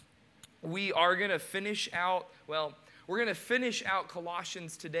we are going to finish out, we're going to finish out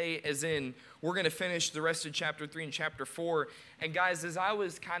Colossians today, as in we're going to finish the rest of chapter 3 and chapter 4. And guys, as I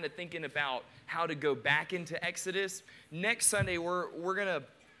was kind of thinking about how to go back into Exodus, next Sunday we're going to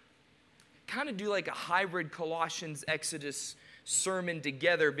kind of do like a hybrid Colossians Exodus sermon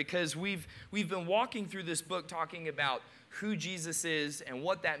together, because we've been walking through this book talking about who Jesus is and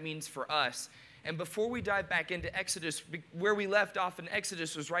what that means for us. And before we dive back into Exodus, where we left off in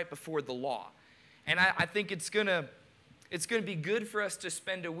Exodus was right before the law. And I think it's gonna be good for us to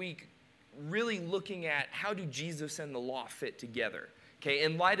spend a week really looking at how do Jesus and the law fit together. Okay,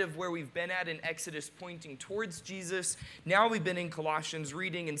 in light of where we've been at in Exodus pointing towards Jesus, now we've been in Colossians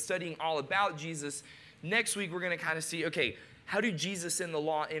reading and studying all about Jesus. Next week we're going to kind of see, okay, how do Jesus and the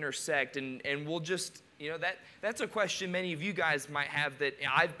law intersect? And we'll just, that's a question many of you guys might have that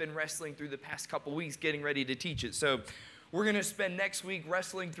I've been wrestling through the past couple weeks getting ready to teach it. So we're going to spend next week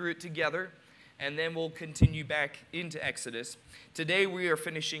wrestling through it together, and then we'll continue back into Exodus. Today we are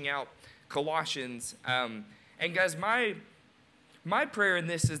finishing out Colossians. And guys, my prayer in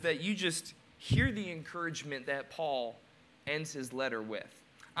this is that you just hear the encouragement that Paul ends his letter with.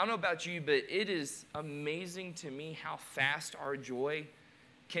 I don't know about you, but it is amazing to me how fast our joy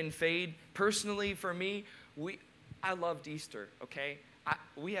can fade. Personally, for me, I loved Easter, okay?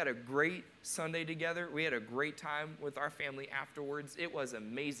 We had a great Sunday together. We had a great time with our family afterwards. It was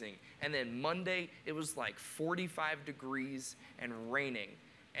amazing. And then Monday, it was like 45 degrees and raining.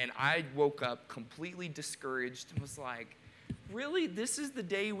 And I woke up completely discouraged and was like, really? This is the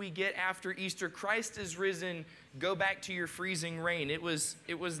day we get after Easter? Christ is risen. Go back to your freezing rain. It was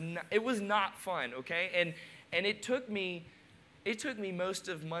not fun, okay? And it took me most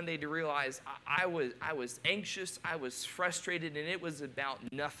of Monday to realize I was anxious, I was frustrated, and it was about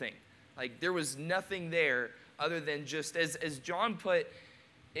nothing. Like, there was nothing there other than just, as John put,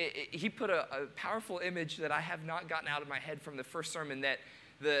 he put a powerful image that I have not gotten out of my head from the first sermon,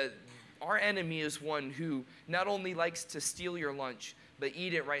 that our enemy is one who not only likes to steal your lunch, but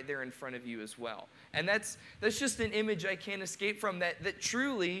eat it right there in front of you as well. And that's just an image I can't escape from, that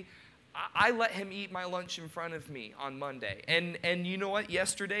truly, I let him eat my lunch in front of me on Monday. And you know what?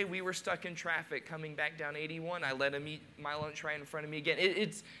 Yesterday, we were stuck in traffic coming back down 81. I let him eat my lunch right in front of me again.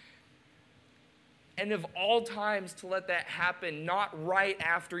 And of all times to let that happen, not right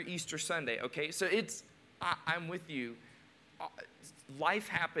after Easter Sunday, okay? So I'm with you. Life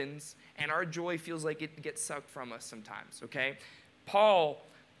happens, and our joy feels like it gets sucked from us sometimes, okay? Paul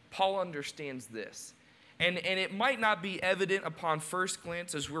understands this. And it might not be evident upon first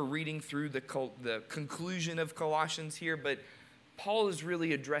glance as we're reading through the conclusion of Colossians here, but Paul is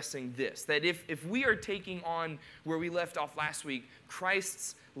really addressing this, that if we are taking on where we left off last week,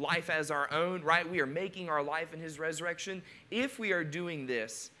 Christ's life as our own, right? We are making our life in his resurrection. If we are doing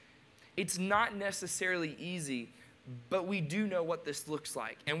this, it's not necessarily easy, but we do know what this looks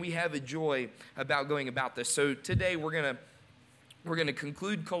like, and we have a joy about going about this. So today we're going to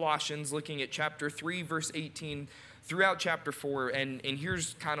conclude Colossians looking at chapter 3, verse 18, throughout chapter 4, and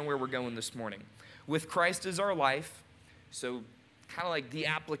here's kind of where we're going this morning. With Christ as our life, so kind of like the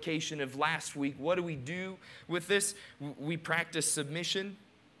application of last week, what do we do with this? We practice submission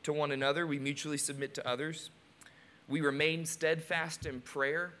to one another. We mutually submit to others. We remain steadfast in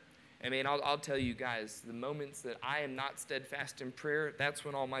prayer. I mean, I'll tell you guys, the moments that I am not steadfast in prayer, that's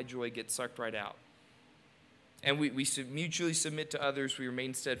when all my joy gets sucked right out. And we mutually submit to others. We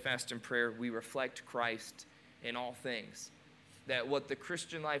remain steadfast in prayer. We reflect Christ in all things. That what the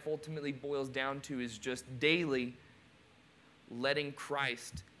Christian life ultimately boils down to is just daily letting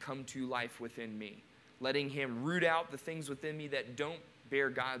Christ come to life within me. Letting him root out the things within me that don't bear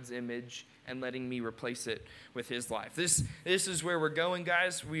God's image, and letting me replace it with his life. This is where we're going,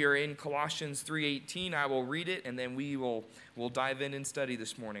 guys. We are in Colossians 3:18. I will read it, and then we'll dive in and study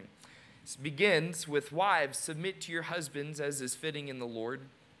this morning. This begins with, wives, submit to your husbands as is fitting in the Lord.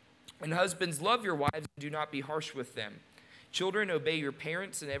 And husbands, love your wives and do not be harsh with them. Children, obey your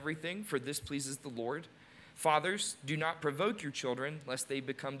parents in everything, for this pleases the Lord. Fathers, do not provoke your children, lest they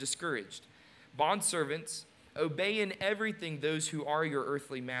become discouraged. Bondservants, obey in everything those who are your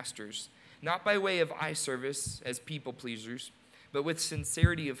earthly masters, not by way of eye service as people pleasers, but with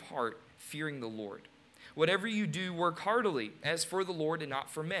sincerity of heart, fearing the Lord. Whatever you do, work heartily, as for the Lord and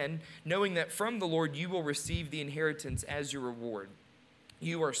not for men, knowing that from the Lord you will receive the inheritance as your reward.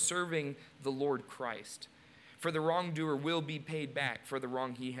 You are serving the Lord Christ. For the wrongdoer will be paid back for the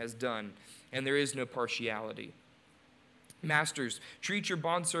wrong he has done, and there is no partiality. Masters, treat your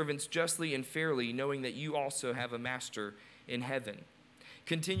bondservants justly and fairly, knowing that you also have a master in heaven.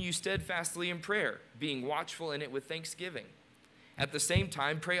 Continue steadfastly in prayer, being watchful in it with thanksgiving. At the same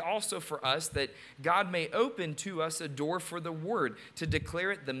time, pray also for us that God may open to us a door for the word, to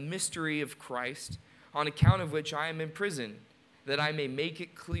declare it the mystery of Christ, on account of which I am in prison, that I may make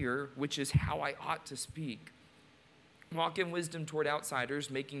it clear which is how I ought to speak. Walk in wisdom toward outsiders,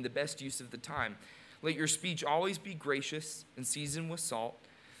 making the best use of the time. Let your speech always be gracious and seasoned with salt,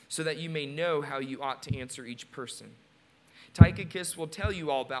 so that you may know how you ought to answer each person. Tychicus will tell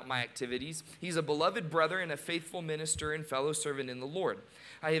you all about my activities. He's a beloved brother and a faithful minister and fellow servant in the Lord.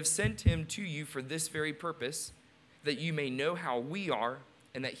 I have sent him to you for this very purpose, that you may know how we are,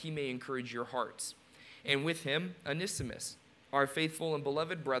 and that he may encourage your hearts. And with him, Onesimus, our faithful and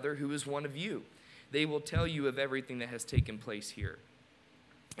beloved brother, who is one of you. They will tell you of everything that has taken place here.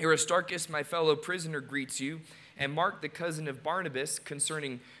 Aristarchus, my fellow prisoner, greets you, and Mark, the cousin of Barnabas,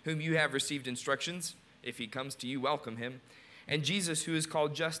 concerning whom you have received instructions. If he comes to you, welcome him. And Jesus, who is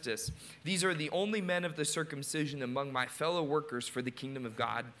called Justus. These are the only men of the circumcision among my fellow workers for the kingdom of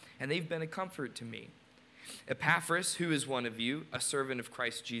God, and they've been a comfort to me. Epaphras, who is one of you, a servant of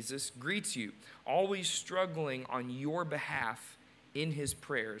Christ Jesus, greets you, always struggling on your behalf in his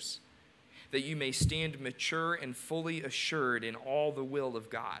prayers, that you may stand mature and fully assured in all the will of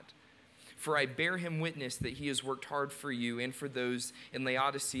God. For I bear him witness that he has worked hard for you and for those in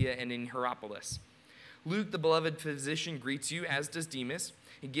Laodicea and in Hierapolis. Luke, the beloved physician, greets you, as does Demas.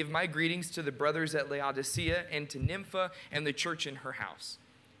 And give my greetings to the brothers at Laodicea and to Nympha and the church in her house.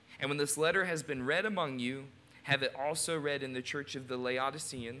 And when this letter has been read among you, have it also read in the church of the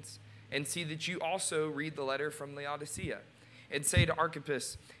Laodiceans, and see that you also read the letter from Laodicea. And say to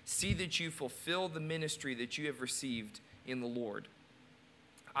Archippus, see that you fulfill the ministry that you have received in the Lord.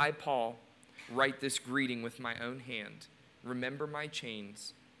 I, Paul, write this greeting with my own hand. Remember my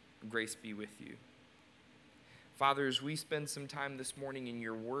chains. Grace be with you. Father, as we spend some time this morning in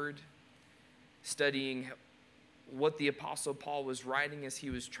your word, studying what the Apostle Paul was writing as he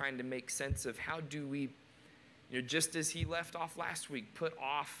was trying to make sense of how do we, just as he left off last week, put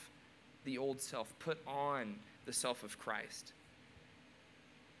off the old self, put on the self of Christ.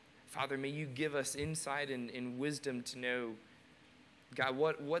 Father, may you give us insight and wisdom to know, God,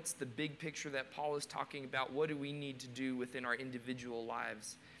 what's the big picture that Paul is talking about? What do we need to do within our individual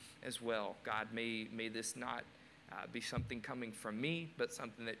lives as well? God, may this not be something coming from me, but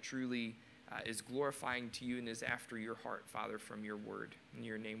something that truly is glorifying to you and is after your heart, Father, from your word. In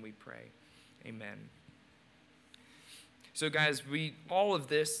your name we pray. Amen. So guys, all of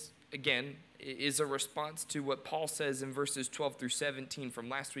this, again, is a response to what Paul says in verses 12 through 17 from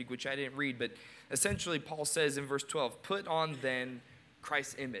last week, which I didn't read, but essentially Paul says in verse 12, put on then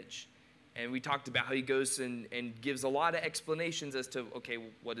Christ's image. And we talked about how he goes and gives a lot of explanations as to, okay,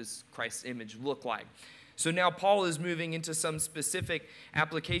 what does Christ's image look like? So now Paul is moving into some specific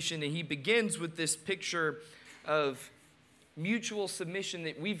application, and he begins with this picture of mutual submission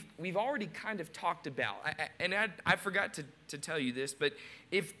that we've already kind of talked about. I forgot to tell you this, but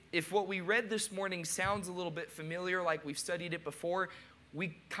if what we read this morning sounds a little bit familiar, like we've studied it before,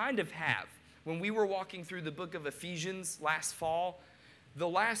 we kind of have. When we were walking through the book of Ephesians last fall, the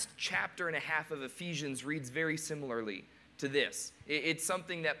last chapter and a half of Ephesians reads very similarly to this. It's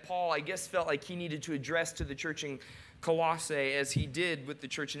something that Paul, I guess, felt like he needed to address to the church in Colossae as he did with the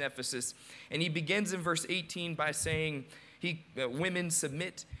church in Ephesus. And he begins in verse 18 by saying, women,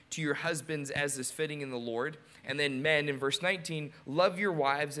 submit to your husbands as is fitting in the Lord. And then men, in verse 19, love your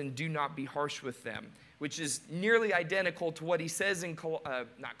wives and do not be harsh with them, which is nearly identical to what he says in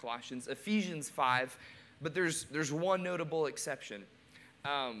Ephesians 5, but there's one notable exception.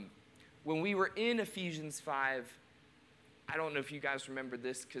 When we were in Ephesians 5, I don't know if you guys remember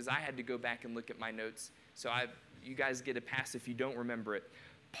this because I had to go back and look at my notes. So you guys get a pass if you don't remember it.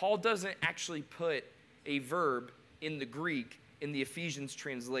 Paul doesn't actually put a verb in the Greek in the Ephesians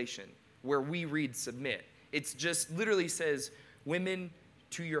translation where we read submit. It's just literally says women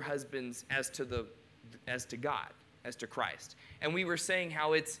to your husbands as to God, as to Christ. And we were saying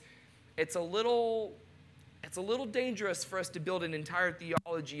how it's a little dangerous for us to build an entire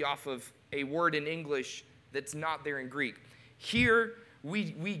theology off of a word in English that's not there in Greek. Here,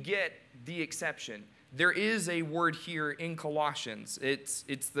 we get the exception. There is a word here in Colossians.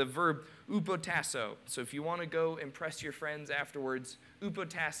 It's the verb upotasso. So if you want to go impress your friends afterwards,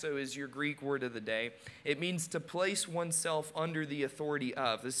 upotasso is your Greek word of the day. It means to place oneself under the authority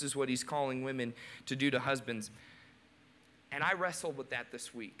of. This is what he's calling women to do to husbands. And I wrestled with that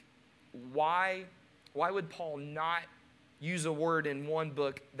this week. Why would Paul not use a word in one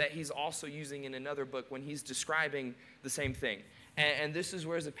book that he's also using in another book when he's describing the same thing? And this is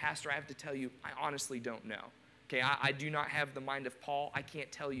where, as a pastor, I have to tell you, I honestly don't know. Okay, I do not have the mind of Paul. I can't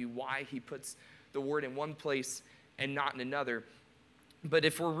tell you why he puts the word in one place and not in another. But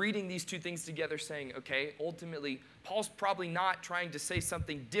if we're reading these two things together saying, okay, ultimately, Paul's probably not trying to say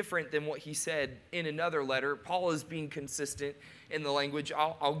something different than what he said in another letter. Paul is being consistent in the language.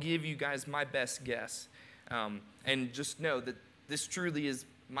 I'll give you guys my best guess. And just know that this truly is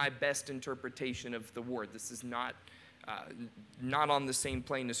my best interpretation of the word. This is not on the same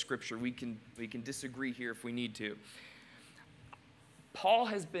plane as Scripture. We can disagree here if we need to. Paul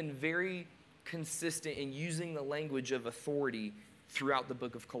has been very consistent in using the language of authority throughout the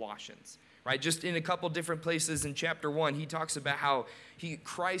book of Colossians, right? Just in a couple different places in chapter 1, he talks about how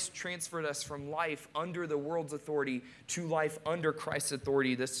Christ transferred us from life under the world's authority to life under Christ's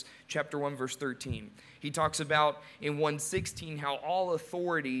authority. That's chapter 1, verse 13. He talks about in 1:16 how all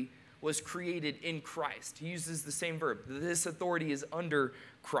authority was created in Christ. He uses the same verb. This authority is under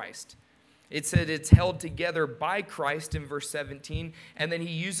Christ. It said it's held together by Christ in verse 17. And then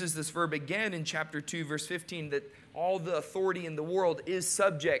he uses this verb again in chapter 2, verse 15, that all the authority in the world is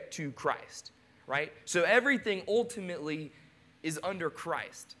subject to Christ, right? So everything ultimately is under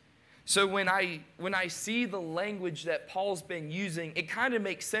Christ. So when I see the language that Paul's been using, it kind of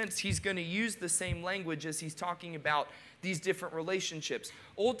makes sense. He's going to use the same language as he's talking about these different relationships.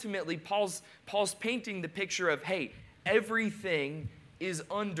 Ultimately, Paul's painting the picture of, hey, everything is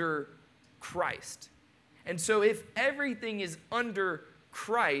under Christ. And so if everything is under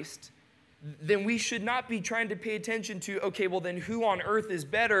Christ, then we should not be trying to pay attention to, okay, well then who on earth is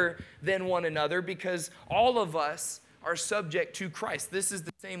better than one another, because all of us are subject to Christ. This is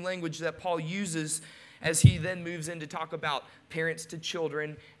the same language that Paul uses as he then moves in to talk about parents to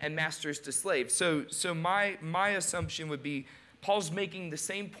children and masters to slaves. So my assumption would be Paul's making the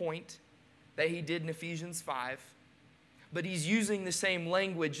same point that he did in Ephesians 5, but he's using the same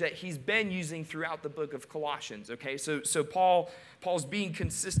language that he's been using throughout the book of Colossians, okay? So Paul's being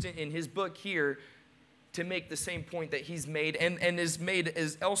consistent in his book here to make the same point that he's made and is made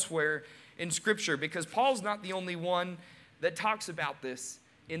as elsewhere in Scripture, because Paul's not the only one that talks about this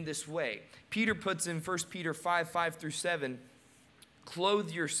in this way. Peter puts in 1 Peter 5:5-7, clothe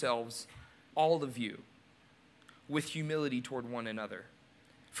yourselves, all of you, with humility toward one another.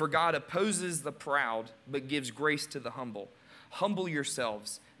 For God opposes the proud, but gives grace to the humble. Humble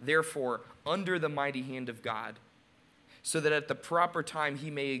yourselves, therefore, under the mighty hand of God, so that at the proper time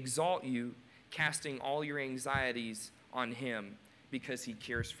he may exalt you, casting all your anxieties on him, because he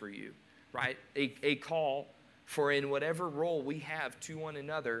cares for you. Right? A call for, in whatever role we have to one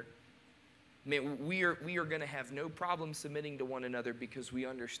another, man, we are going to have no problem submitting to one another, because we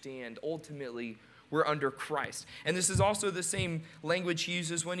understand ultimately we're under Christ. And this is also the same language he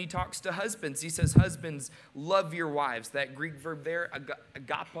uses when he talks to husbands. He says, husbands, love your wives. That Greek verb there,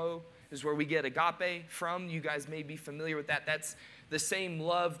 agapo, is where we get agape from. You guys may be familiar with that. That's the same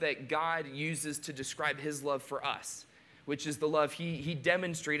love that God uses to describe his love for us, which is the love he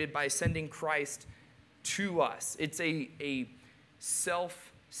demonstrated by sending Christ to us. It's a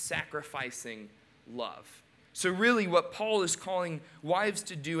self-sacrificing love. So really what Paul is calling wives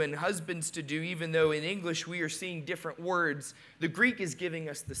to do and husbands to do, even though in English we are seeing different words, the Greek is giving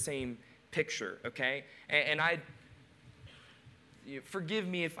us the same picture, okay? And forgive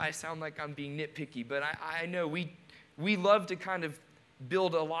me if I sound like I'm being nitpicky, but I know we love to kind of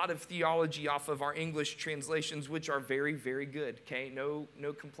build a lot of theology off of our English translations, which are very, very good, okay? No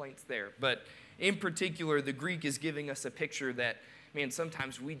complaints there. But in particular, the Greek is giving us a picture that, man,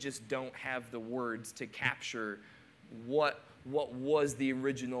 sometimes we just don't have the words to capture what was the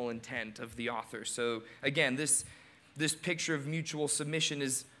original intent of the author. So again, this picture of mutual submission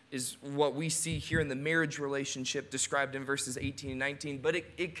is what we see here in the marriage relationship described in verses 18 and 19, but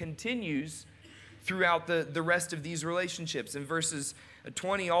it continues throughout the rest of these relationships. In verses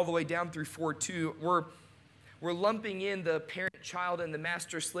 20 all the way down through 4:2, we're lumping in the parent-child and the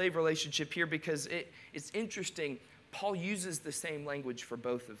master-slave relationship here because it's interesting. Paul uses the same language for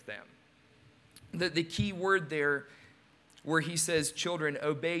both of them. The key word there where he says, children,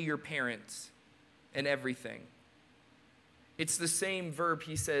 obey your parents in everything. It's the same verb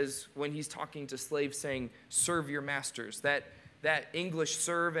he says when he's talking to slaves, saying, serve your masters. That English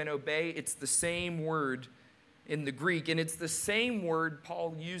serve and obey, it's the same word in the Greek, and it's the same word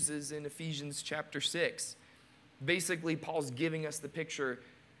Paul uses in Ephesians chapter 6. Basically, Paul's giving us the picture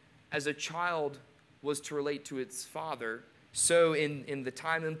as a child was to relate to its father, so in the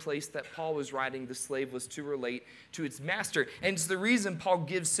time and place that Paul was writing, the slave was to relate to its master. And it's the reason Paul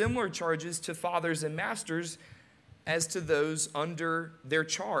gives similar charges to fathers and masters as to those under their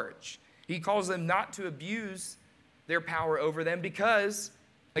charge. He calls them not to abuse their power over them because,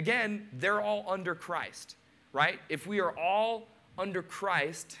 again, they're all under Christ, right? If we are all under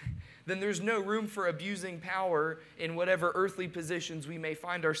Christ, then there's no room for abusing power in whatever earthly positions we may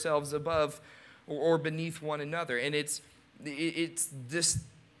find ourselves above or beneath one another. And it's this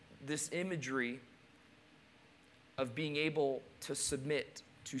imagery of being able to submit,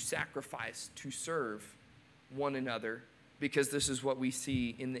 to sacrifice, to serve one another, because this is what we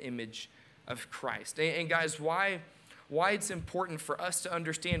see in the image of Christ. And guys, why it's important for us to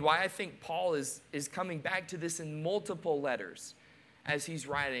understand, why I think Paul is coming back to this in multiple letters as he's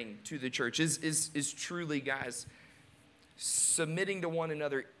writing to the church is truly, guys, submitting to one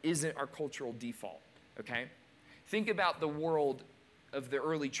another isn't our cultural default, okay? Think about the world of the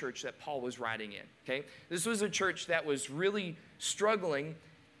early church that Paul was writing in, okay? This was a church that was really struggling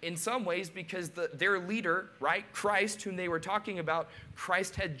in some ways because their leader, right, Christ, whom they were talking about,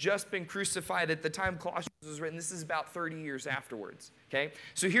 Christ had just been crucified at the time Colossians was written. This is about 30 years afterwards, okay?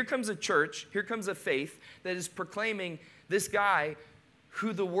 So here comes a church, here comes a faith that is proclaiming this guy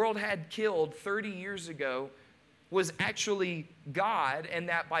who the world had killed 30 years ago was actually God, and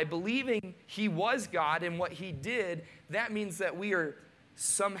that by believing he was God and what he did, that means that we are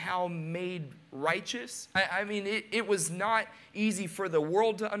somehow made righteous. I mean, it was not easy for the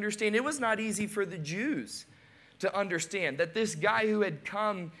world to understand. It was not easy for the Jews to understand that this guy who had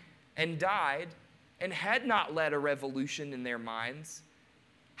come and died and had not led a revolution in their minds,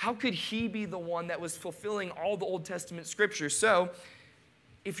 how could he be the one that was fulfilling all the Old Testament scriptures? So,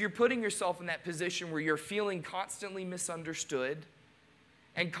 if you're putting yourself in that position where you're feeling constantly misunderstood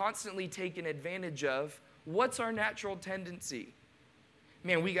and constantly taken advantage of, what's our natural tendency?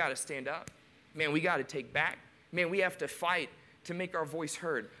 Man, we got to stand up. Man, we got to take back. Man, we have to fight to make our voice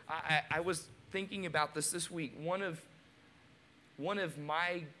heard. I was thinking about this week. One of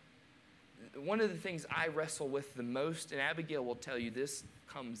the things I wrestle with the most, and Abigail will tell you this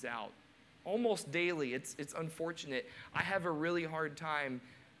comes out almost daily. It's unfortunate. I have a really hard time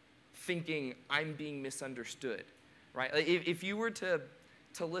thinking I'm being misunderstood, right? If you were to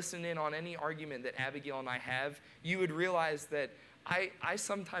listen in on any argument that Abigail and I have, you would realize that I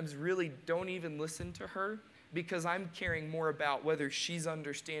sometimes really don't even listen to her because I'm caring more about whether she's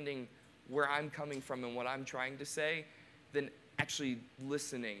understanding where I'm coming from and what I'm trying to say than actually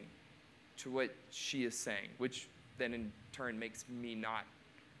listening to what she is saying, which then in turn makes me not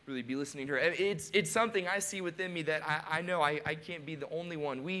really be listening to her. It's something I see within me that I know I can't be the only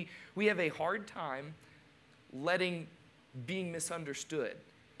one. We have a hard time letting being misunderstood.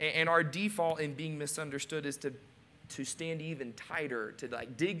 And our default in being misunderstood is to stand even tighter, to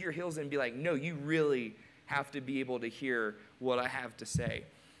like dig your heels in and be like, no, you really have to be able to hear what I have to say.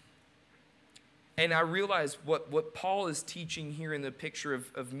 And I realize what Paul is teaching here in the picture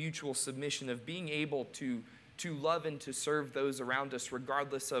of mutual submission, of being able to love and to serve those around us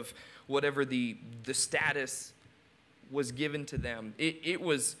regardless of whatever the status was given to them. It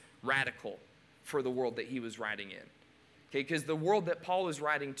was radical for the world that he was writing in. Okay, because the world that Paul was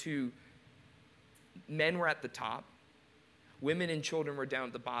writing to, men were at the top, women and children were down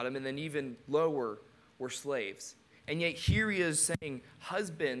at the bottom, and then even lower were slaves. And yet here he is saying,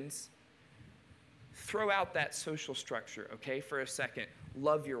 husbands, throw out that social structure, okay, for a second.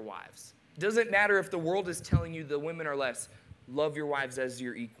 Love your wives. Doesn't matter if the world is telling you the women are less. Love your wives as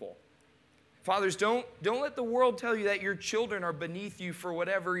your equal. Fathers, don't let the world tell you that your children are beneath you for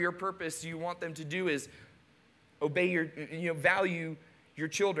whatever your purpose you want them to do is obey value your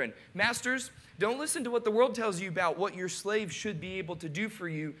children. Masters, don't listen to what the world tells you about what your slaves should be able to do for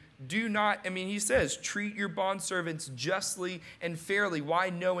you. Do not, he says, treat your bondservants justly and fairly. Why?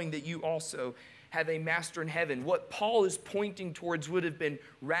 Knowing that you also have a master in heaven. What Paul is pointing towards would have been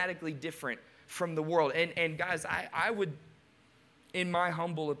radically different from the world. And guys, I would, in my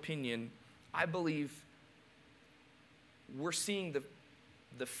humble opinion, I believe we're seeing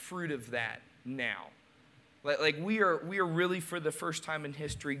the fruit of that now. Like we are really, for the first time in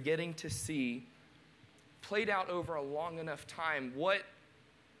history, getting to see, played out over a long enough time, what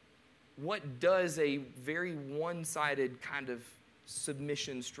does a very one-sided kind of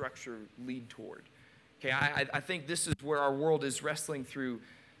submission structure lead toward? Okay, I think this is where our world is wrestling through,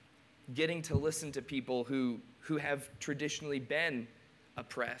 getting to listen to people who have traditionally been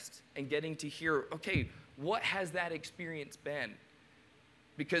oppressed and getting to hear, okay, what has that experience been?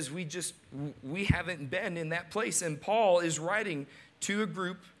 Because we haven't been in that place. And Paul is writing to a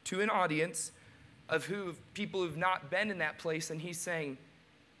group, to an audience of people who've not been in that place, and he's saying,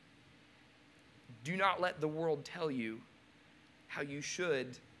 do not let the world tell you how you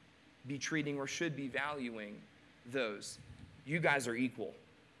should be treating or should be valuing those. You guys are equal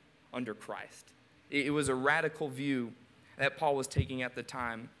under Christ. It was a radical view that Paul was taking at the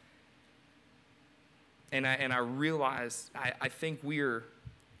time. And I realized, I think we're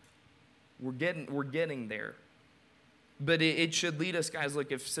We're getting there. But it should lead us, guys,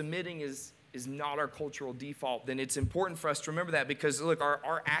 look, if submitting is not our cultural default, then it's important for us to remember that, because look,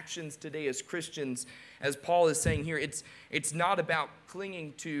 our actions today as Christians, as Paul is saying here, it's not about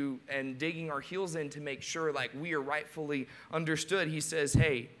clinging to and digging our heels in to make sure like we are rightfully understood. He says,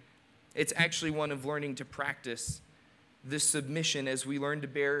 hey, it's actually one of learning to practice this submission as we learn to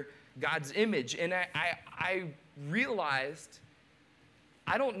bear God's image. And I realized,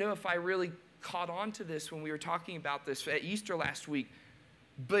 I don't know if I really caught on to this when we were talking about this at Easter last week,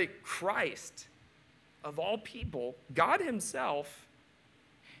 but Christ, of all people, God himself,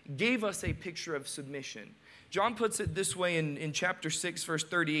 gave us a picture of submission. John puts it this way in chapter 6, verse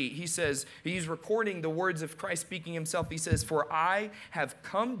 38. He says, he's recording the words of Christ speaking himself. He says, "For I have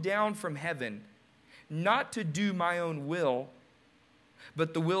come down from heaven, not to do my own will,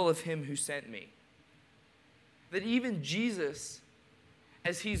 but the will of him who sent me." That even Jesus,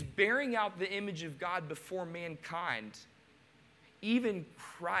 as he's bearing out the image of God before mankind, even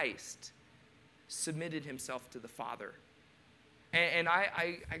Christ submitted himself to the Father. And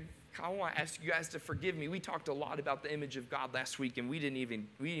I want to ask you guys to forgive me. We talked a lot about the image of God last week, and we didn't even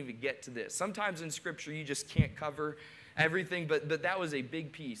get to this. Sometimes in Scripture, you just can't cover everything, but that was a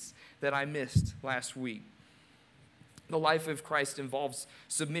big piece that I missed last week. The life of Christ involves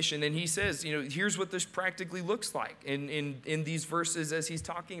submission. And he says, here's what this practically looks like in these verses as he's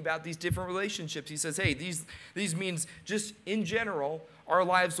talking about these different relationships. He says, hey, these means just in general, our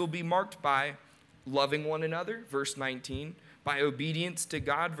lives will be marked by loving one another, verse 19, by obedience to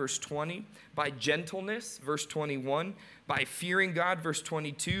God, verse 20, by gentleness, verse 21, by fearing God, verse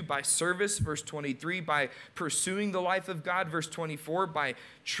 22, by service, verse 23, by pursuing the life of God, verse 24, by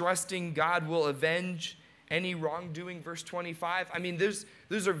trusting God will avenge any wrongdoing, verse 25. I mean, those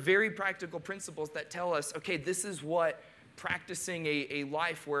are very practical principles that tell us, okay, this is what practicing a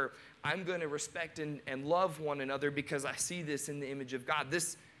life where I'm going to respect and love one another because I see this in the image of God.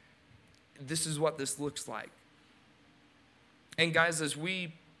 This is what this looks like. And guys,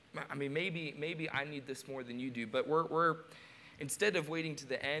 maybe I need this more than you do, but we're instead of waiting to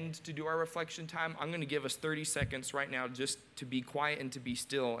the end to do our reflection time, I'm going to give us 30 seconds right now just to be quiet and to be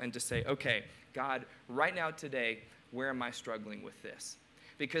still and to say, okay, God, right now today, where am I struggling with this?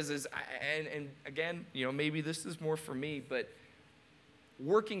 Because again, maybe this is more for me, but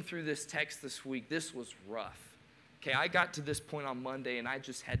working through this text this week, this was rough. Okay, I got to this point on Monday and I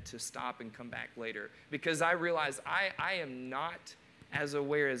just had to stop and come back later because I realized I am not as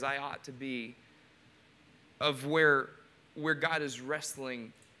aware as I ought to be of where God is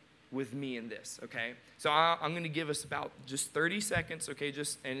wrestling with me in this, okay? So I'm going to give us about just 30 seconds, okay?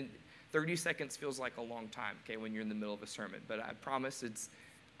 And 30 seconds feels like a long time, okay, when you're in the middle of a sermon. But I promise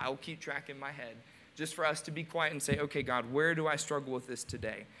I'll keep track in my head just for us to be quiet and say, okay, God, where do I struggle with this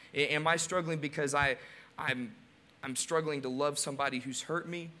today? Am I struggling because I'm struggling to love somebody who's hurt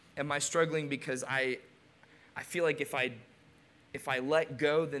me? Am I struggling because I feel like if I let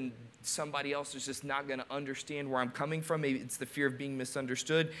go, then somebody else is just not going to understand where I'm coming from? Maybe it's the fear of being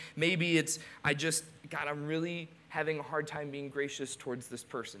misunderstood. Maybe it's I'm really having a hard time being gracious towards this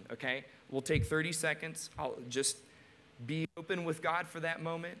person, okay? We'll take 30 seconds. I'll just be open with God for that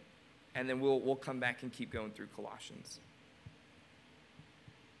moment, and then we'll come back and keep going through Colossians.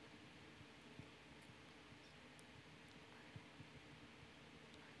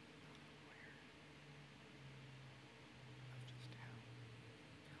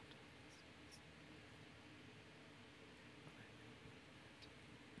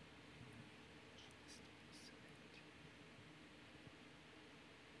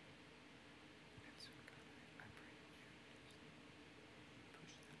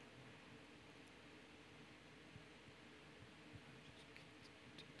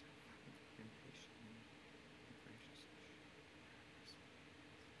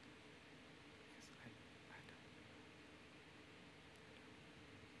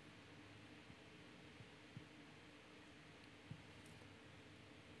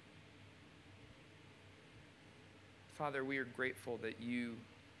 Father, we are grateful that you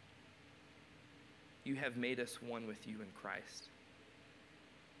have made us one with you in Christ.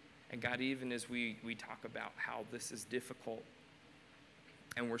 And God, even as we talk about how this is difficult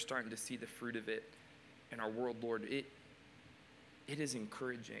and we're starting to see the fruit of it in our world, Lord, it is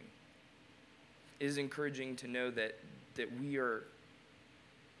encouraging. It is encouraging to know that we are,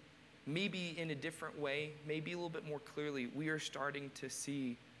 maybe in a different way, maybe a little bit more clearly, we are starting to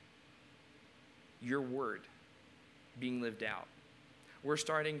see your word being lived out. We're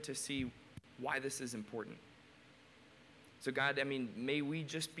starting to see why this is important. So God, may we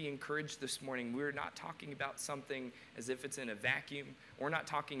just be encouraged this morning. We're not talking about something as if it's in a vacuum. We're not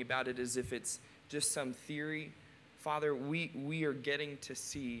talking about it as if it's just some theory. Father, we are getting to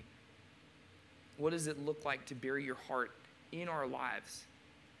see what does it look like to bury your heart in our lives,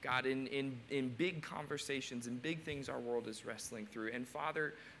 God, in big conversations and big things our world is wrestling through. And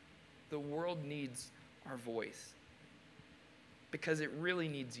Father, the world needs our voice because it really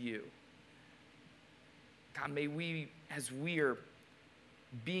needs you. God, may we, as we are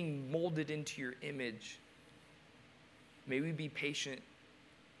being molded into your image, may we be patient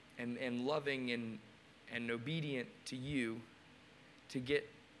and loving and obedient to you to get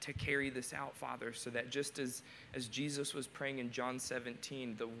to carry this out, Father, so that just as Jesus was praying in John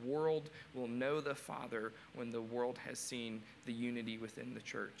 17, the world will know the Father when the world has seen the unity within the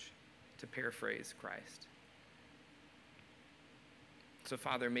church, to paraphrase Christ. So,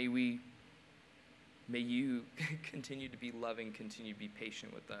 Father, may you continue to be loving, continue to be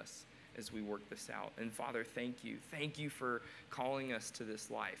patient with us as we work this out. And Father, thank you. Thank you for calling us to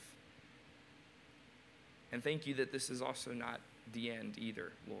this life. And thank you that this is also not the end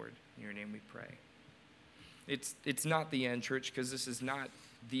either, Lord. In your name we pray. It's not the end, church, because this is not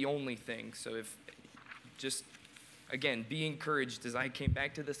the only thing. So again, be encouraged. As I came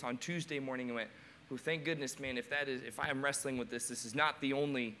back to this on Tuesday morning and went, oh, thank goodness, man, if I am wrestling with this is not the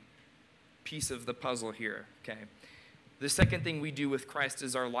only piece of the puzzle here, okay? The second thing we do with Christ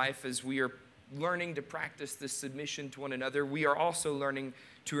is our life as we are learning to practice this submission to one another. We are also learning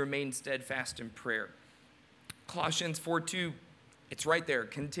to remain steadfast in prayer. Colossians 4:2, it's right there.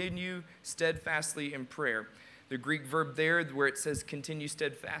 Continue steadfastly in prayer. The Greek verb there where it says continue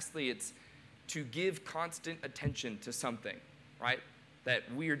steadfastly, it's to give constant attention to something, right? That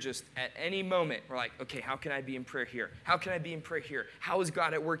we are just at any moment, we're like, okay, how can I be in prayer here? How can I be in prayer here? How is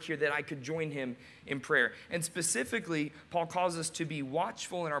God at work here that I could join him in prayer? And specifically, Paul calls us to be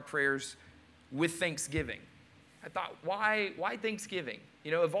watchful in our prayers with thanksgiving. I thought, why thanksgiving?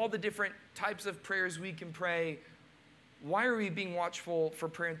 Of all the different types of prayers we can pray, why are we being watchful for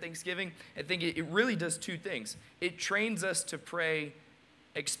prayer and thanksgiving? I think it really does two things. It trains us to pray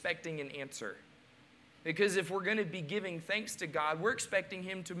expecting an answer. Because if we're going to be giving thanks to God, we're expecting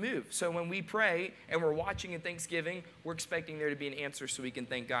him to move. So when we pray and we're watching in thanksgiving, we're expecting there to be an answer so we can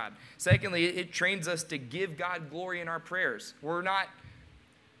thank God. Secondly, it trains us to give God glory in our prayers. We're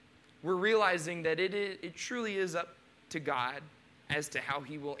realizing that it truly is up to God as to how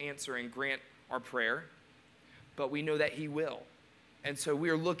he will answer and grant our prayer, but we know that he will. And so we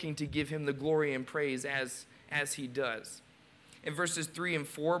are looking to give him the glory and praise as he does. In verses 3 and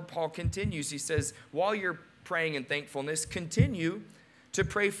 4, Paul continues. He says, while you're praying in thankfulness, continue to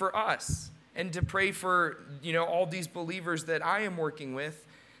pray for us and to pray for, all these believers that I am working with,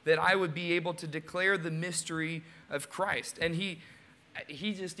 that I would be able to declare the mystery of Christ. And he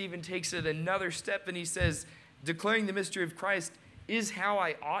just even takes it another step and he says, declaring the mystery of Christ is how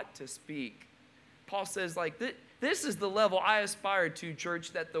I ought to speak. Paul says, this is the level I aspire to,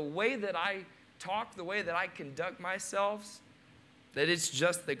 church, that the way that I talk, the way that I conduct myself, that it's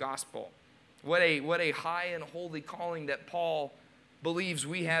just the gospel. What a high and holy calling that Paul believes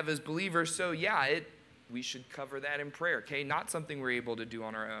we have as believers. So we should cover that in prayer, okay? Not something we're able to do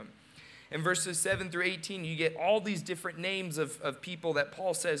on our own. In verses 7 through 18, you get all these different names of people that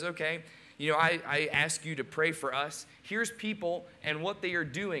Paul says, okay, I ask you to pray for us. Here's people and what they are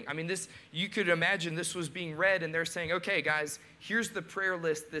doing. You could imagine this was being read and they're saying, okay, guys, here's the prayer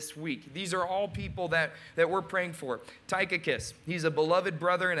list this week. These are all people that we're praying for. Tychicus, he's a beloved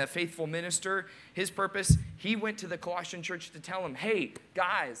brother and a faithful minister. His purpose, he went to the Colossian church to tell them, hey,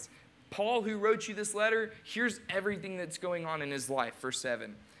 guys, Paul, who wrote you this letter, here's everything that's going on in his life. Verse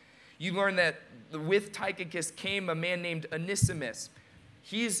 7. You learn that with Tychicus came a man named Onesimus.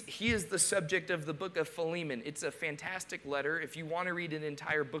 He is the subject of the book of Philemon. It's a fantastic letter. If you want to read an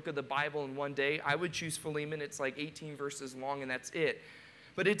entire book of the Bible in one day, I would choose Philemon. It's like 18 verses long, and that's it.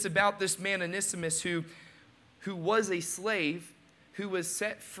 But it's about this man Onesimus who was a slave, who was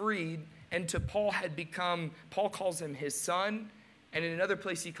set free, and to Paul calls him his son, and in another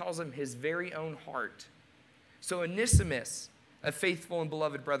place he calls him his very own heart. So Onesimus, a faithful and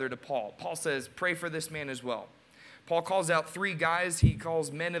beloved brother to Paul. Paul says, pray for this man as well. Paul calls out 3 guys. He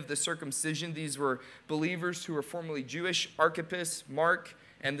calls men of the circumcision. These were believers who were formerly Jewish, Archippus, Mark,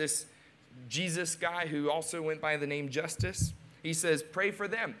 and this Jesus guy who also went by the name Justus. He says, pray for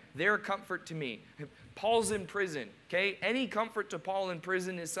them. They're a comfort to me. Paul's in prison, okay? Any comfort to Paul in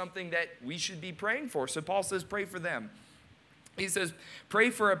prison is something that we should be praying for. So Paul says, pray for them. He says,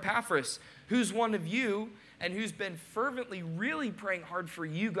 pray for Epaphras, who's one of you and who's been fervently really praying hard for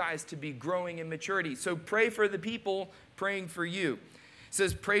you guys to be growing in maturity. So pray for the people praying for you. It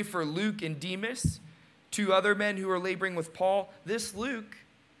says, pray for Luke and Demas, 2 other men who are laboring with Paul. This Luke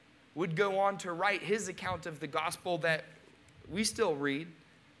would go on to write his account of the gospel that we still read.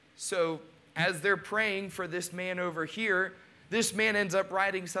 So as they're praying for this man over here, this man ends up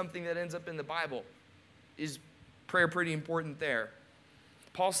writing something that ends up in the Bible. Is prayer pretty important there?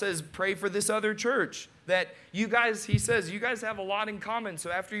 Paul says, pray for this other church that you guys, he says, you guys have a lot in common. So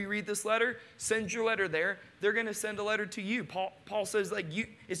after you read this letter, send your letter there. They're going to send a letter to you. Paul says,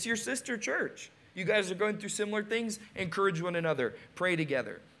 it's your sister church. You guys are going through similar things. Encourage one another. Pray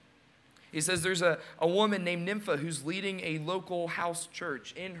together. He says there's a woman named Nympha who's leading a local house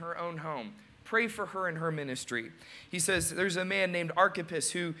church in her own home. Pray for her and her ministry. He says there's a man named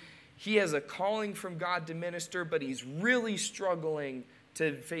Archippus who he has a calling from God to minister, but he's really struggling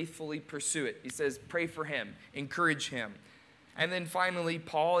to faithfully pursue it. He says pray for him, encourage him. And then finally,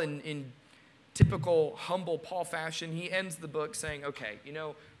 Paul, in typical humble Paul fashion, he ends the book saying, okay,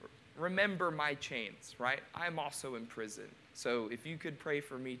 remember my chains, right? I'm also in prison. So if you could pray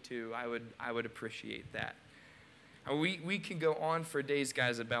for me too, I would appreciate that. We can go on for days,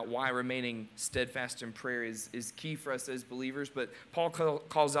 guys, about why remaining steadfast in prayer is key for us as believers, but Paul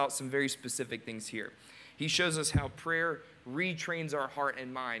calls out some very specific things here. He shows us how prayer retrains our heart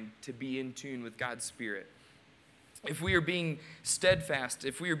and mind to be in tune with God's Spirit. If we are being steadfast,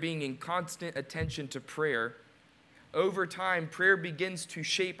 if we are being in constant attention to prayer, over time, prayer begins to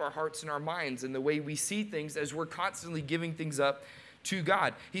shape our hearts and our minds and the way we see things as we're constantly giving things up to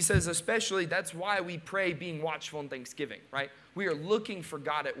God. He says especially that's why we pray being watchful in thanksgiving, right? We are looking for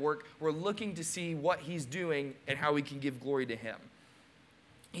God at work. We're looking to see what he's doing and how we can give glory to him.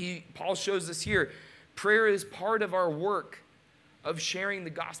 Paul shows us here, prayer is part of our work of sharing the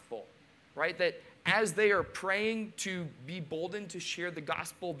gospel, right? That as they are praying to be boldened to share the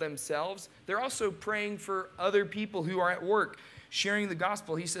gospel themselves, they're also praying for other people who are at work sharing the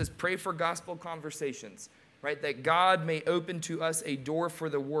gospel. He says, pray for gospel conversations, right? That God may open to us a door for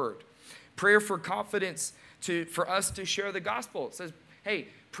the word. Prayer for confidence for us to share the gospel. It says, hey,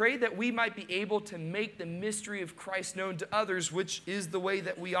 pray that we might be able to make the mystery of Christ known to others, which is the way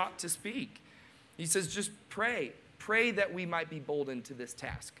that we ought to speak. He says, just pray. Pray that we might be boldened to this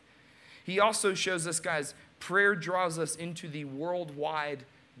task. He also shows us, guys, prayer draws us into the worldwide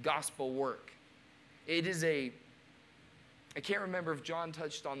gospel work. It is I can't remember if John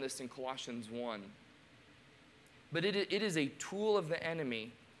touched on this in Colossians 1, but it is a tool of the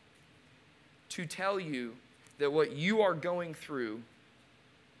enemy to tell you that what you are going through,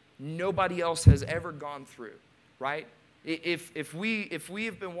 nobody else has ever gone through, right? If we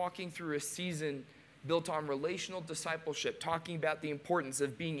have been walking through a season built on relational discipleship, talking about the importance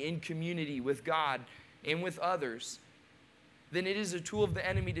of being in community with God and with others, then it is a tool of the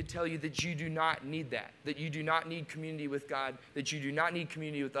enemy to tell you that you do not need that you do not need community with God, that you do not need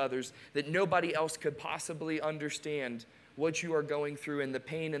community with others, that nobody else could possibly understand what you are going through and the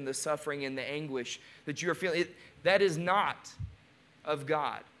pain and the suffering and the anguish that you are feeling. That is not of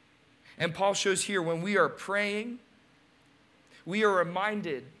God. And Paul shows here when we are praying, we are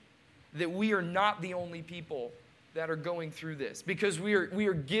reminded that we are not the only people that are going through this, because we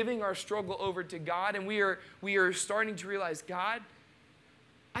are giving our struggle over to God, and we are starting to realize, God,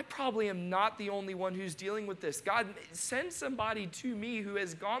 I probably am not the only one who's dealing with this. God, send somebody to me who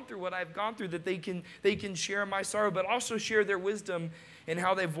has gone through what I've gone through, that they can share my sorrow, but also share their wisdom in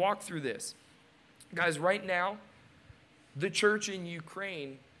how they've walked through this. Guys, right now, the church in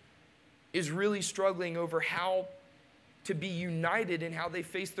Ukraine is really struggling over how to be united in how they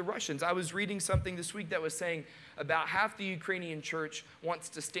face the Russians. I was reading something this week that was saying about half the Ukrainian church wants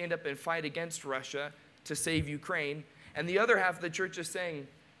to stand up and fight against Russia to save Ukraine, and the other half of the church is saying,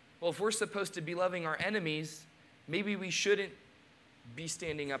 well, if we're supposed to be loving our enemies, maybe we shouldn't be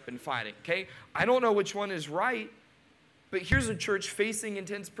standing up and fighting, okay? I don't know which one is right, but here's a church facing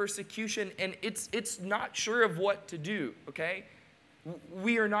intense persecution, and it's not sure of what to do, okay?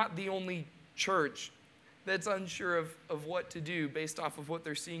 We are not the only church that's unsure of what to do based off of what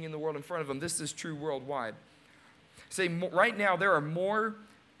they're seeing in the world in front of them. This is true worldwide. Right now, there are more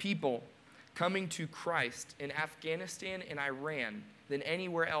people coming to Christ in Afghanistan and Iran than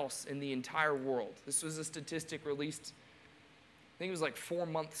anywhere else in the entire world. This was a statistic released, I think it was like 4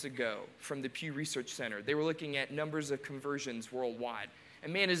 months ago, from the Pew Research Center. They were looking at numbers of conversions worldwide.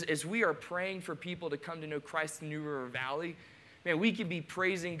 And man, as we are praying for people to come to know Christ in New River Valley, man, we can be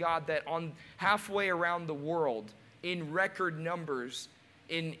praising God that on halfway around the world, in record numbers,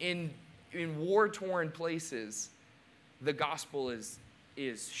 in war-torn places, the gospel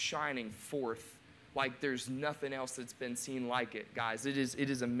is shining forth like there's nothing else that's been seen like it, guys. It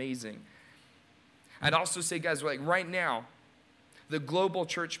is amazing. I'd also say, guys, like right now, the global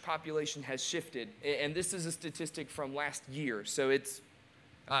church population has shifted. And this is a statistic from last year. So it's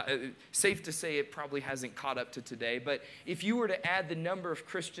safe to say it probably hasn't caught up to today. But if you were to add the number of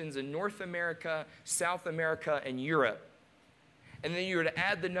Christians in North America, South America, and Europe, and then you were to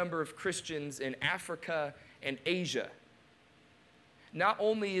add the number of Christians in Africa and Asia, not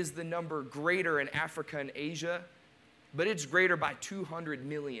only is the number greater in Africa and Asia, but it's greater by 200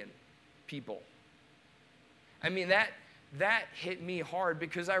 million people. I mean, that hit me hard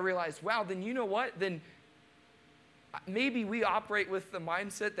because I realized, wow, then you know what? Then maybe we operate with the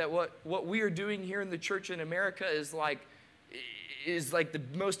mindset that what we are doing here in the church in America is like the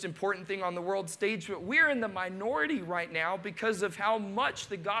most important thing on the world stage, but we're in the minority right now because of how much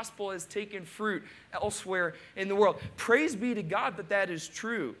the gospel has taken fruit elsewhere in the world. Praise be to God that is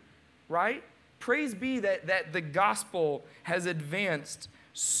true, right? Praise be that the gospel has advanced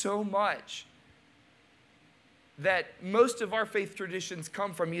so much that most of our faith traditions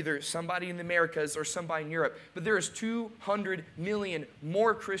come from either somebody in the Americas or somebody in Europe. But there is 200 million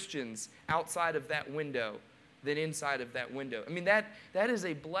more Christians outside of that window than inside of that window. I mean, that is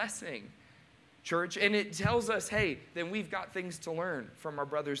a blessing, church. And it tells us, hey, then we've got things to learn from our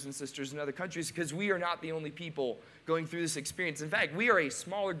brothers and sisters in other countries because we are not the only people going through this experience. In fact, we are a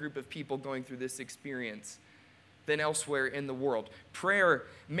smaller group of people going through this experience than elsewhere in the world. Prayer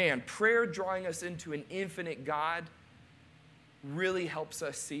drawing us into an infinite God really helps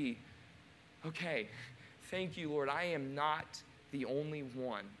us see, okay, thank you, Lord, I am not the only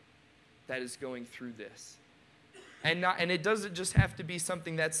one that is going through this. And it doesn't just have to be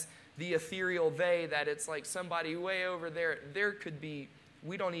something that's the ethereal they, that it's like somebody way over there. There could be,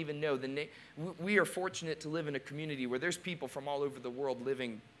 we don't even know. We are fortunate to live in a community where there's people from all over the world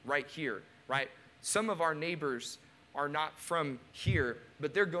living right here, right? Some of our neighbors are not from here,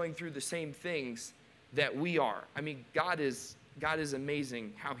 but they're going through the same things that we are. I mean, God is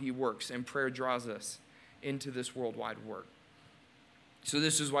amazing how he works, and prayer draws us into this worldwide work. So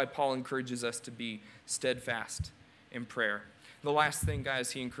this is why Paul encourages us to be steadfast in prayer. The last thing,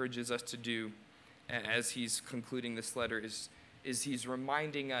 guys, he encourages us to do as he's concluding this letter is he's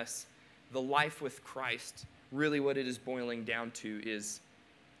reminding us the life with Christ, really what it is boiling down to is,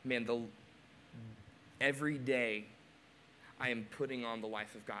 every day I am putting on the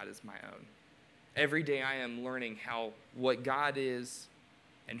life of God as my own. Every day I am learning what God is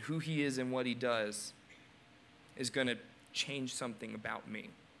and who he is and what he does is going to change something about me.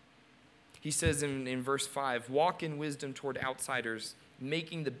 He says in verse 5, walk in wisdom toward outsiders,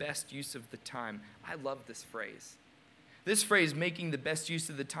 making the best use of the time. I love this phrase. This phrase, making the best use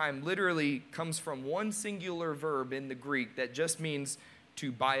of the time, literally comes from one singular verb in the Greek that just means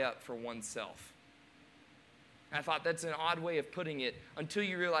to buy up for oneself. I thought that's an odd way of putting it until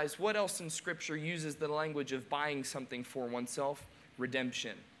you realize what else in Scripture uses the language of buying something for oneself?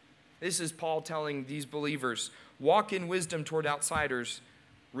 Redemption. This is Paul telling these believers, walk in wisdom toward outsiders,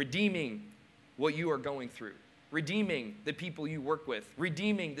 redeeming what you are going through, redeeming the people you work with,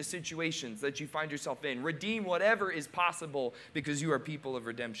 redeeming the situations that you find yourself in. Redeem whatever is possible because you are people of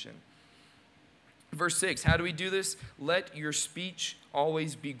redemption. Verse 6, how do we do this? Let your speech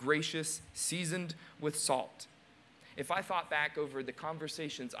always be gracious, seasoned with salt. If I thought back over the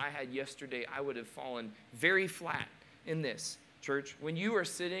conversations I had yesterday, I would have fallen very flat in this, church. When you are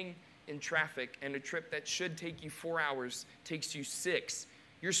sitting in traffic and a trip that should take you 4 hours takes you 6,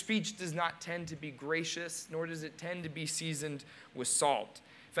 your speech does not tend to be gracious, nor does it tend to be seasoned with salt.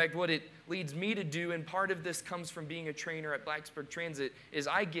 In fact, what it leads me to do, and part of this comes from being a trainer at Blacksburg Transit, is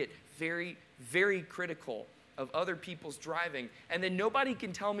I get very, very critical of other people's driving. And then nobody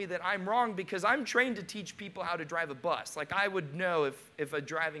can tell me that I'm wrong because I'm trained to teach people how to drive a bus. Like I would know if a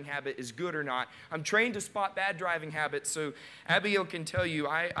driving habit is good or not. I'm trained to spot bad driving habits. So Abigail can tell you,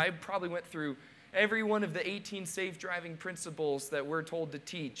 I probably went through every one of the 18 safe driving principles that we're told to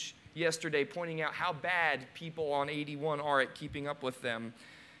teach yesterday, pointing out how bad people on 81 are at keeping up with them.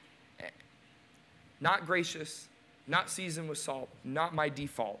 Not gracious, not seasoned with salt, not my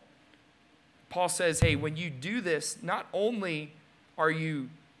default. Paul says, hey, when you do this, not only are you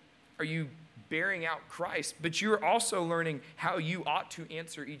bearing out Christ, but you're also learning how you ought to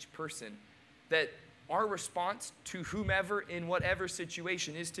answer each person. That our response to whomever in whatever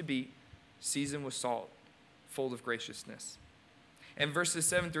situation is to be seasoned with salt, full of graciousness. And verses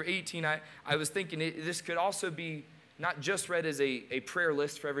 7 through 18, I was thinking this could also be not just read as a prayer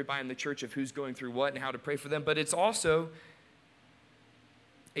list for everybody in the church of who's going through what and how to pray for them, but it's also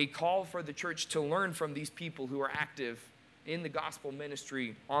a call for the church to learn from these people who are active in the gospel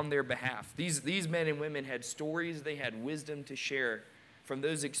ministry on their behalf. These men and women had stories, they had wisdom to share from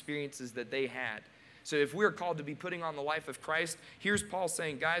those experiences that they had. So if we're called to be putting on the life of Christ, here's Paul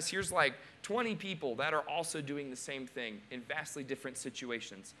saying, guys, here's like 20 people that are also doing the same thing in vastly different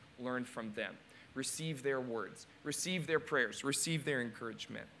situations. Learn from them. Receive their words. Receive their prayers. Receive their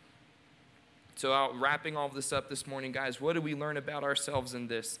encouragement. So wrapping all of this up this morning, guys, what do we learn about ourselves in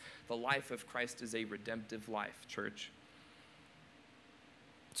this? The life of Christ is a redemptive life, church.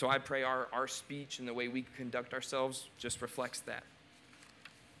 So I pray our speech and the way we conduct ourselves just reflects that.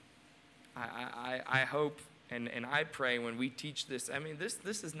 I hope and I pray when we teach this, I mean,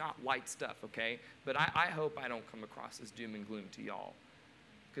 this is not light stuff, okay? But I hope I don't come across as doom and gloom to y'all.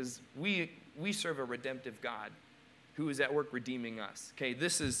 Because we serve a redemptive God who is at work redeeming us, okay?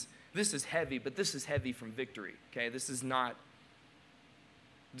 This is heavy, but this is heavy from victory, okay? This is not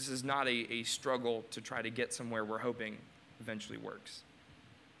a struggle to try to get somewhere we're hoping eventually works.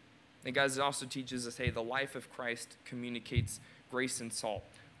 And guys, it also teaches us, hey, the life of Christ communicates grace and salt.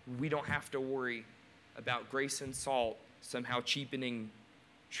 We don't have to worry about grace and salt somehow cheapening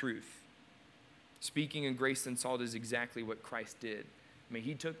truth. Speaking in grace and salt is exactly what Christ did. I mean,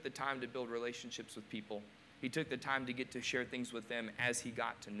 he took the time to build relationships with people. He took the time to get to share things with them as he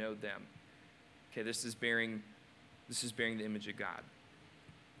got to know them. Okay, this is bearing the image of God.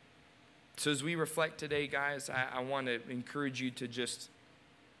 So as we reflect today, guys, I want to encourage you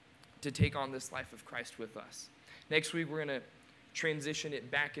to take on this life of Christ with us. Next week, we're going to transition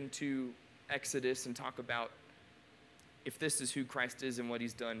it back into Exodus and talk about if this is who Christ is and what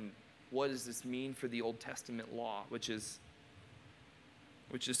he's done, what does this mean for the Old Testament law, which is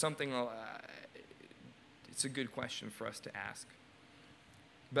something, it's a good question for us to ask.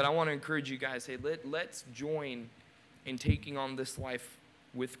 But I want to encourage you guys, hey, let's join in taking on this life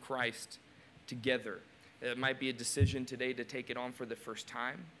with Christ together. It might be a decision today to take it on for the first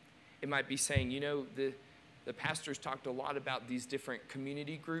time. It might be saying, the pastors talked a lot about these different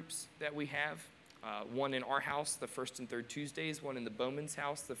community groups that we have. One in our house, the first and third Tuesdays. One in the Bowman's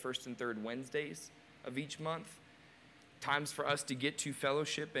house, the first and third Wednesdays of each month. Times for us to get to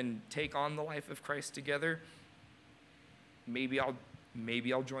fellowship and take on the life of Christ together. Maybe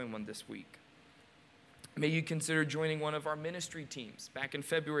I'll join one this week. May you consider joining one of our ministry teams. Back in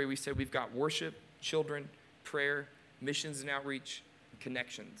February, we said we've got worship, children, prayer, missions and outreach, and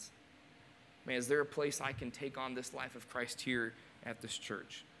connections. Man, is there a place I can take on this life of Christ here at this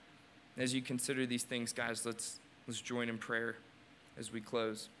church? As you consider these things, guys, let's join in prayer as we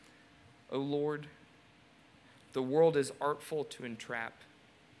close. O Lord, the world is artful to entrap.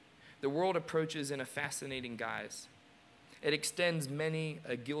 The world approaches in a fascinating guise. It extends many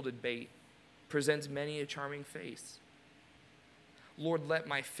a gilded bait, presents many a charming face. Lord, let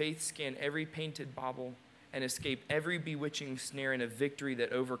my faith scan every painted bauble and escape every bewitching snare in a victory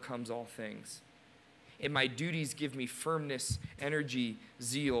that overcomes all things. In my duties, give me firmness, energy,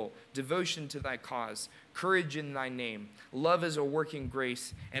 zeal, devotion to thy cause, courage in thy name, love as a working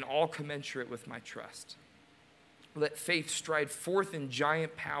grace, and all commensurate with my trust. Let faith stride forth in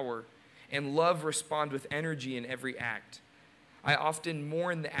giant power, and love respond with energy in every act. I often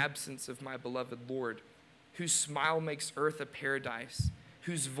mourn the absence of my beloved Lord, whose smile makes earth a paradise,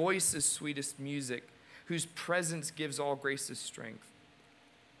 whose voice is sweetest music, whose presence gives all graces strength.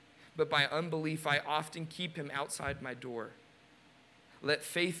 But by unbelief, I often keep him outside my door. Let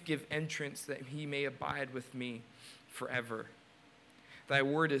faith give entrance that he may abide with me forever. Thy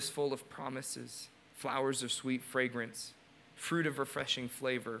word is full of promises, flowers of sweet fragrance, fruit of refreshing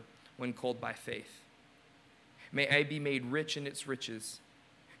flavor when culled by faith. May I be made rich in its riches.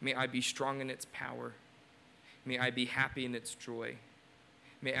 May I be strong in its power. May I be happy in its joy.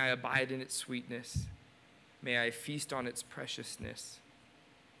 May I abide in its sweetness. May I feast on its preciousness.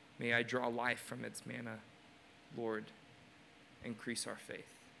 May I draw life from its manna. Lord, increase our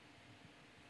faith.